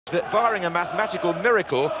that barring a mathematical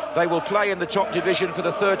miracle, they will play in the top division for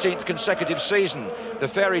the 13th consecutive season. The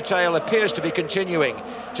fairy tale appears to be continuing.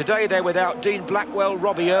 Today they're without Dean Blackwell,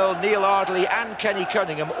 Robbie Earle, Neil Ardley and Kenny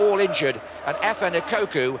Cunningham, all injured, and Efe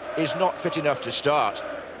Nkoku is not fit enough to start.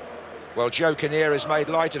 Well, Joe Kinnear has made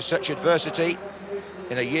light of such adversity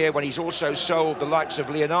in a year when he's also sold the likes of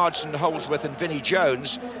Leonardson, Holdsworth and Vinnie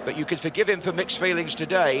Jones, but you could forgive him for mixed feelings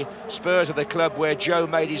today. Spurs are the club where Joe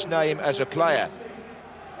made his name as a player.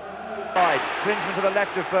 Right, Klinsmann to the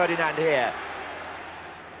left of Ferdinand here.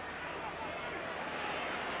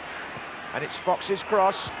 And it's Fox's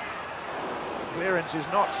cross. Clearance is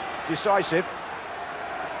not decisive.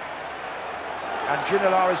 And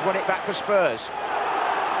Ginola has won it back for Spurs.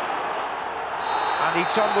 And he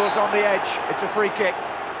tumbles on the edge. It's a free kick.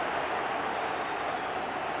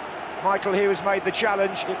 Michael Hughes made the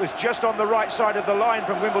challenge. It was just on the right side of the line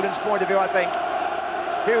from Wimbledon's point of view, I think.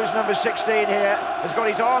 Hughes, number 16 here, has got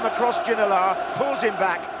his arm across Ginola, pulls him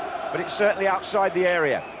back, but it's certainly outside the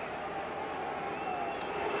area.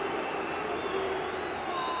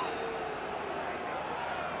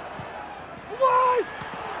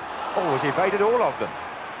 Oh, has evaded all of them.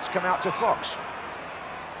 It's come out to Fox.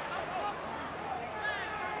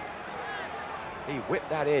 He whipped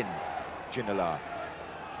that in, Ginola.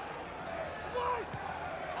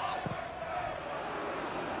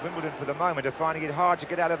 Wimbledon, for the moment, are finding it hard to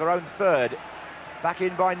get out of their own third. Back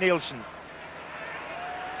in by Nielsen.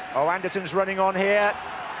 Oh, Anderton's running on here.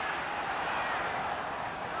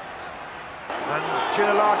 And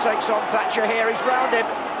Ginola takes on Thatcher here. He's round him.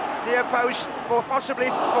 Near post, or possibly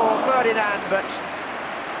for Ferdinand, but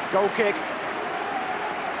goal kick.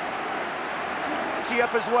 Tee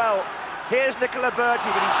up as well. Here's Nicola Berti,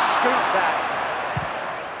 but he scooped that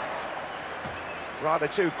rather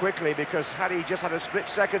too quickly, because had he just had a split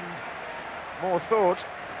second more thought,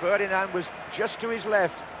 Ferdinand was just to his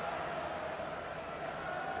left.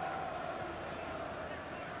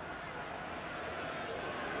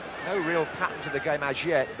 No real pattern to the game as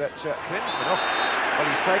yet, but Klinsmann, well,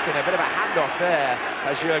 he's taken a bit of a handoff there,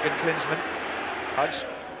 as Jurgen Klinsmann.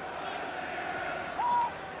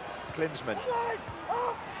 Klinsmann.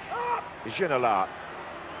 Ginola.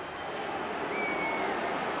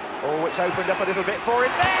 Oh, it's opened up a little bit for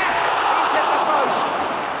him there! He's hit the post!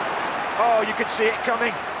 Oh, you could see it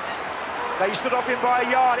coming. They stood off him by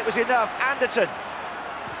a yard, it was enough. Anderton.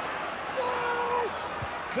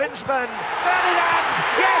 Klinsmann. Ferdinand!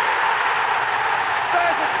 Yes!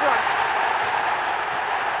 Spurs in front.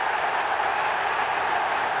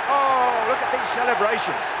 Oh, look at these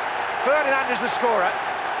celebrations. Ferdinand is the scorer.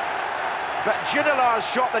 But Ginola's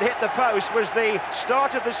shot that hit the post was the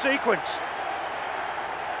start of the sequence.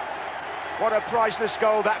 What a priceless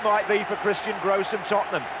goal that might be for Christian Gross and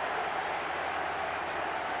Tottenham.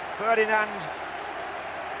 Ferdinand,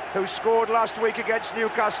 who scored last week against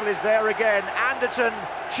Newcastle, is there again. Anderton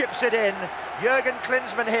chips it in. Jurgen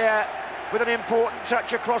Klinsmann here with an important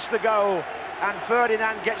touch across the goal. And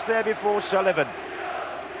Ferdinand gets there before Sullivan.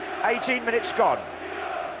 18 minutes gone.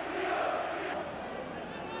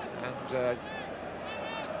 And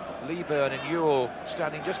Lieburn and Ewell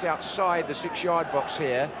standing just outside the 6-yard box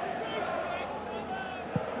here.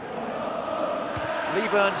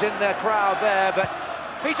 Lieburn's in their crowd there, but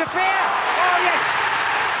Peter Fehr! Oh, yes!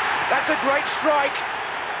 That's a great strike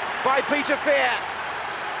by Peter Fehr.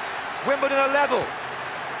 Wimbledon are level.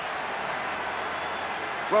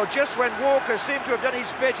 Well, just when Walker seemed to have done his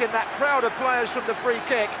bit in that crowd of players from the free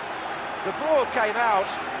kick, the ball came out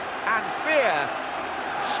and Fehr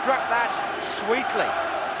struck that sweetly.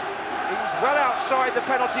 He's well outside the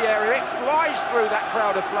penalty area. It flies through that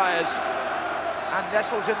crowd of players and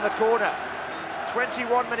nestles in the corner.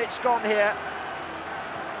 21 minutes gone here.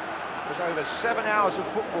 It was over 7 hours of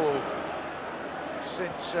football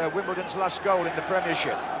since Wimbledon's last goal in the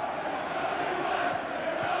Premiership.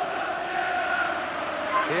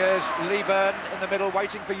 Here's Lieburn in the middle,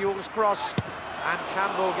 waiting for Ewell's cross, and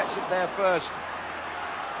Campbell gets it there first.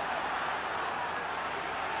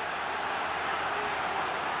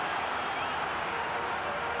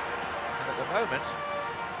 And at the moment,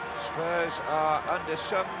 Spurs are under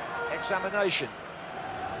some examination.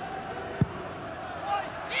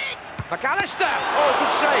 McAllister! Oh,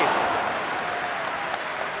 good save!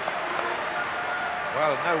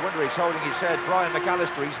 Well, no wonder he's holding his head. Brian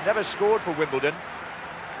McAllister, he's never scored for Wimbledon,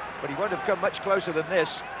 but he won't have come much closer than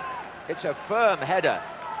this. It's a firm header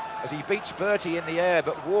as he beats Berti in the air,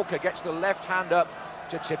 but Walker gets the left hand up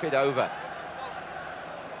to tip it over.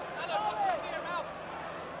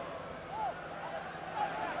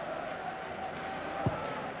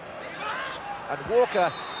 And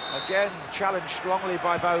Walker, again, challenged strongly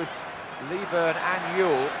by both Lieburn and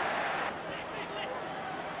Yule.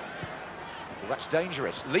 Well, that's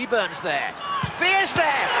dangerous. Lieburn's there. Fear's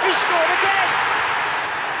there. He scored again.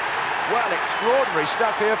 Well, extraordinary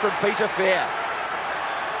stuff here from Peter Fear.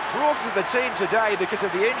 Brought to the team today because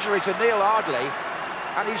of the injury to Neil Ardley,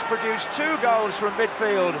 and he's produced 2 goals from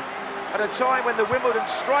midfield at a time when the Wimbledon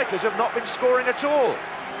strikers have not been scoring at all.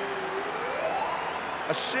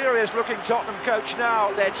 A serious-looking Tottenham coach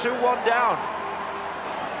now. They're 2-1 down.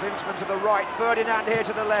 Klinsmann to the right, Ferdinand here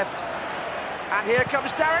to the left. And here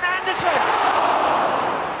comes Darren Anderson!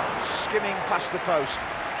 Skimming past the post.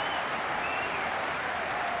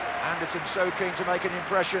 Anderton so keen to make an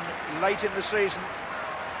impression late in the season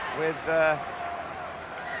with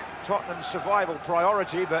Tottenham's survival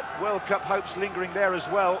priority, but World Cup hopes lingering there as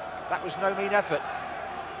well. That was no mean effort.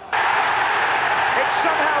 It's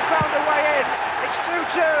somehow found a way in. It's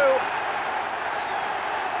 2-2.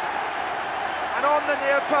 And on the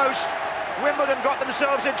near post, Wimbledon got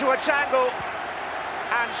themselves into a tangle,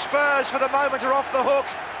 and Spurs for the moment are off the hook.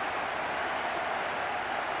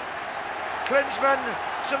 Klinsmann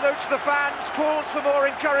salutes the fans, calls for more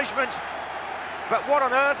encouragement. But what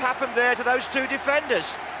on earth happened there to those 2 defenders?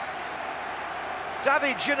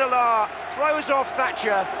 David Ginola throws off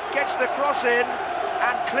Thatcher, gets the cross in,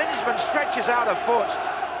 and Klinsmann stretches out a foot.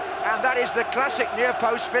 And that is the classic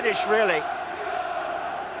near-post finish, really.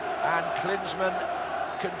 And Klinsmann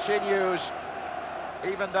continues,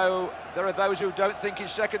 even though there are those who don't think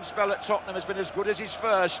his second spell at Tottenham has been as good as his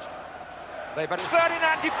first. But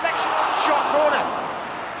Ferdinand deflection on the shot corner.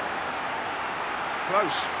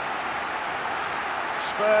 Close.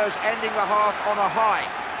 Spurs ending the half on a high.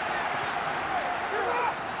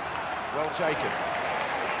 Well taken.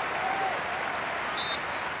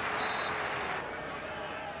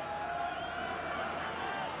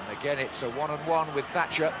 And again it's a one-on-one with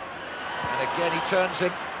Thatcher. And again he turns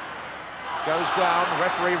him. Goes down,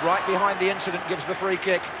 referee right behind the incident gives the free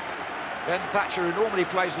kick. Ben Thatcher, who normally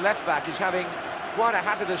plays left-back, is having quite a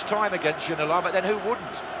hazardous time against Ginola, but then who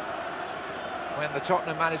wouldn't? When the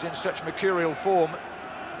Tottenham man is in such mercurial form.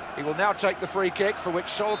 He will now take the free kick, for which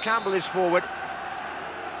Sol Campbell is forward.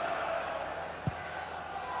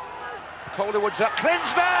 Calderwood's up,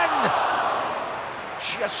 Klinsmann!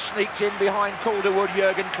 Just sneaked in behind Calderwood,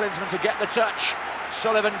 Jurgen Klinsmann, to get the touch.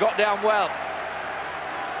 Sullivan got down well.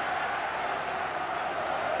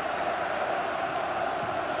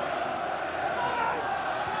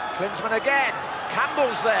 Klinsmann again,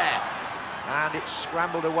 Campbell's there. And it's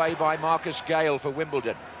scrambled away by Marcus Gale for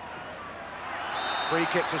Wimbledon. Free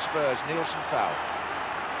kick to Spurs, Nielsen foul.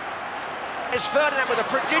 It's Ferdinand with a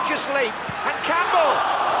prodigious leap, and Campbell!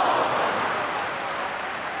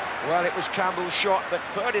 Well, it was Campbell's shot, but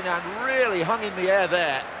Ferdinand really hung in the air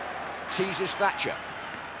there. Teases Thatcher.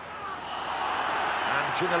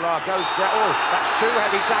 And Ginola goes down. Oh, that's 2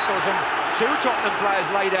 heavy tackles and 2 Tottenham players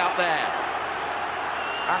laid out there.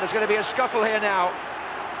 And there's going to be a scuffle here now.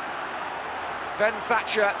 Ben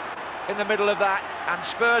Thatcher in the middle of that, and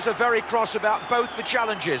Spurs are very cross about both the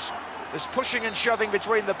challenges. There's pushing and shoving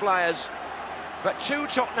between the players, but 2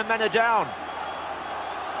 Tottenham men are down.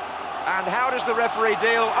 And how does the referee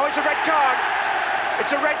deal? Oh, it's a red card!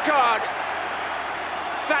 It's a red card!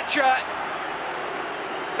 Thatcher,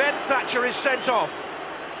 Ben Thatcher is sent off,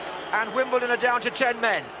 and Wimbledon are down to 10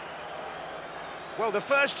 men. Well, the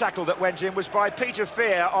first tackle that went in was by Peter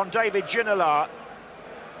Fear on David Ginola.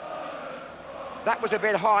 That was a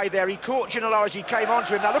bit high there. He caught Ginola as he came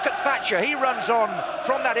onto him. Now look at Thatcher. He runs on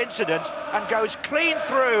from that incident and goes clean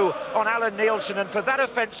through on Alan Nielsen, and for that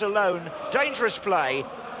offence alone, dangerous play,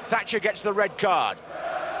 Thatcher gets the red card.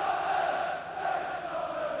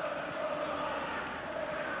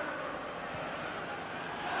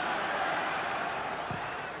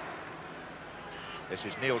 This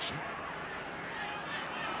is Nielsen.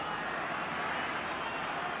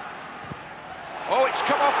 Oh, it's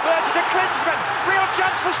come off Bertie to Klinsmann. Real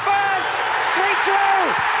chance for Spurs. 3-2.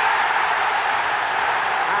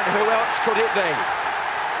 And who else could it be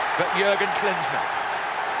but Jurgen Klinsmann?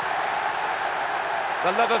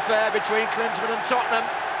 The love affair between Klinsmann and Tottenham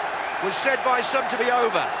was said by some to be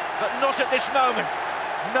over, but not at this moment.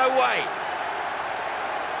 No way.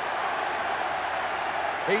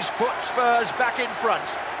 He's put Spurs back in front.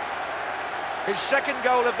 His second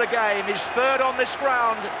goal of the game, his 3rd on this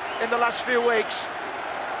ground in the last few weeks.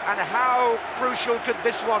 And how crucial could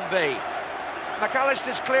this one be?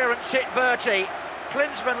 McAllister's clearance hit Bertie.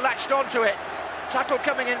 Klinsmann latched onto it. Tackle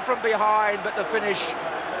coming in from behind, but the finish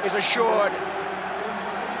is assured.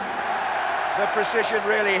 The precision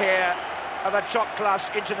really here of a top-class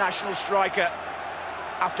international striker.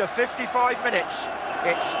 After 55 minutes,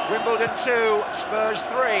 it's Wimbledon 2, Spurs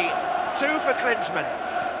 3. Two for Klinsmann.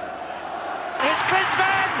 Here's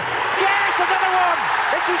Klinsmann! Yes, another one!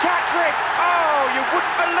 It's his hat-trick! Oh, you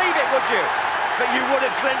wouldn't believe it, would you? But you would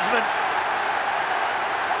have, Klinsmann.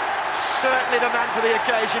 Certainly the man for the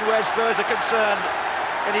occasion where Spurs are concerned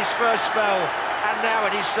in his first spell, and now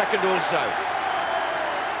in his second also.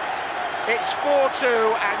 It's 4-2,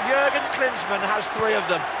 and Jurgen Klinsmann has 3 of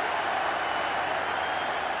them.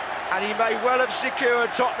 And he may well have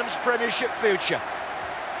secured Tottenham's Premiership future.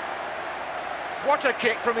 What a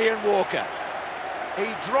kick from Ian Walker. He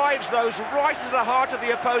drives those right into the heart of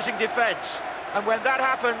the opposing defence. And when that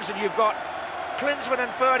happens and you've got Klinsmann and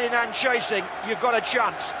Ferdinand chasing, you've got a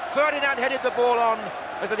chance. Ferdinand headed the ball on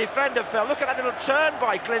as the defender fell. Look at that little turn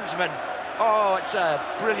by Klinsmann. Oh, it's a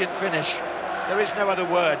brilliant finish. There is no other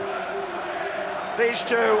word. These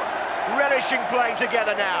two relishing playing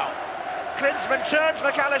together now. Klinsmann turns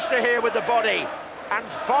McAllister here with the body and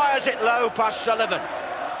fires it low past Sullivan.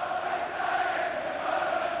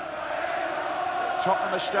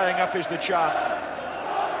 Tottenham are staying up is the chant.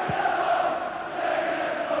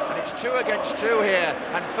 And it's 2 against 2 here,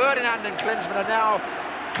 and Ferdinand and Klinsmann are now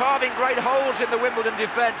carving great holes in the Wimbledon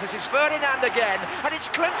defence. This is Ferdinand again, and it's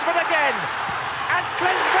Klinsmann again! And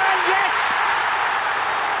Klinsmann, yes!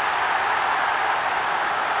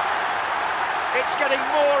 It's getting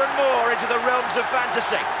more and more into the realms of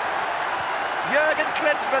fantasy. Jurgen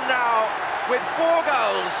Klinsmann now with 4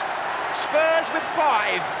 goals, Spurs with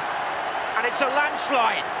 5, and it's a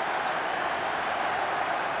landslide.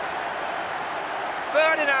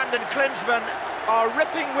 Ferdinand and Klinsmann are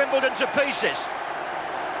ripping Wimbledon to pieces.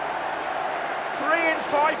 3 in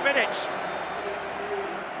 5 minutes.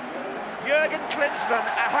 Jurgen Klinsmann,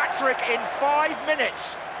 a hat-trick in 5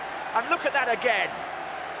 minutes. And look at that again.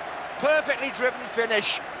 Perfectly driven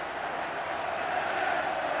finish.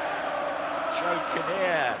 Joe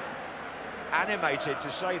Kinnear, animated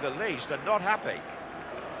to say the least, and not happy.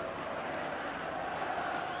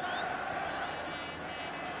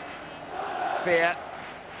 Fear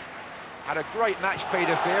had a great match,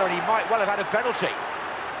 Peter Fear, and he might well have had a penalty.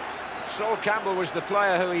 Sol Campbell was the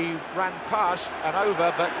player who he ran past and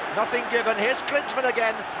over, but nothing given. Here's Klinsmann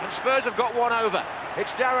again, and Spurs have got 1 over.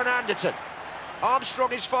 It's Darren Anderton.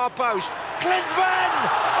 Armstrong is far post. Klinsmann!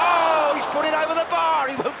 Oh, he's put it over the bar.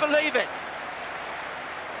 He won't believe it.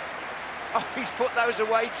 Oh, he's put those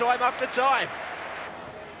away time after time.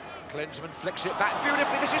 Klinsmann flicks it back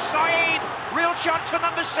beautifully. This is Saeed. Real chance for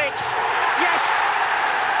number 6. Yes!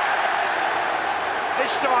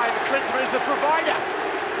 This time, Klinsmann is the provider.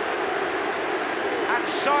 And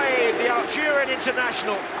Saeed, the Algerian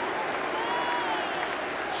international,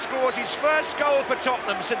 scores his first goal for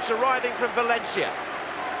Tottenham since arriving from Valencia.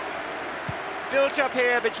 Built up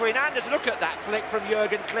here between Anderson. Look at that flick from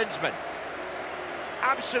Jurgen Klinsmann.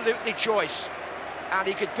 Absolutely choice. And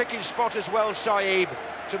he could pick his spot as well, Saeed,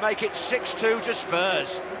 to make it 6-2 to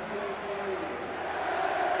Spurs.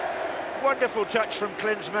 Wonderful touch from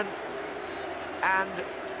Klinsmann. And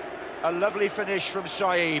a lovely finish from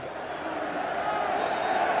Saeed.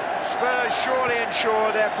 Spurs surely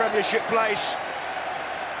ensure their Premiership place.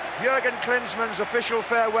 Jurgen Klinsmann's official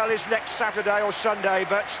farewell is next Saturday or Sunday,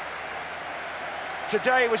 but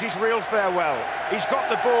today was his real farewell. He's got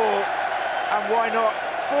the ball, and why not?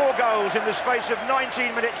 4 goals in the space of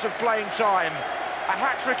 19 minutes of playing time. A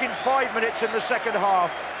hat-trick in 5 minutes in the second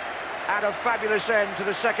half, and a fabulous end to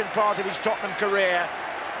the second part of his Tottenham career.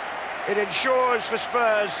 It ensures for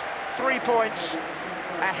Spurs 3 points,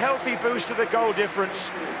 a healthy boost to the goal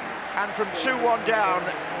difference, and from 2-1 down,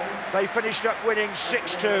 they finished up winning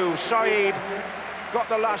 6-2. Saeed got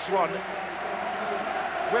the last one.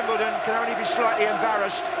 Wimbledon can only be slightly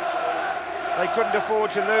embarrassed. They couldn't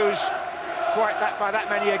afford to lose quite that by that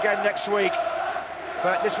many again next week.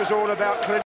 But this was all about Klinsmann.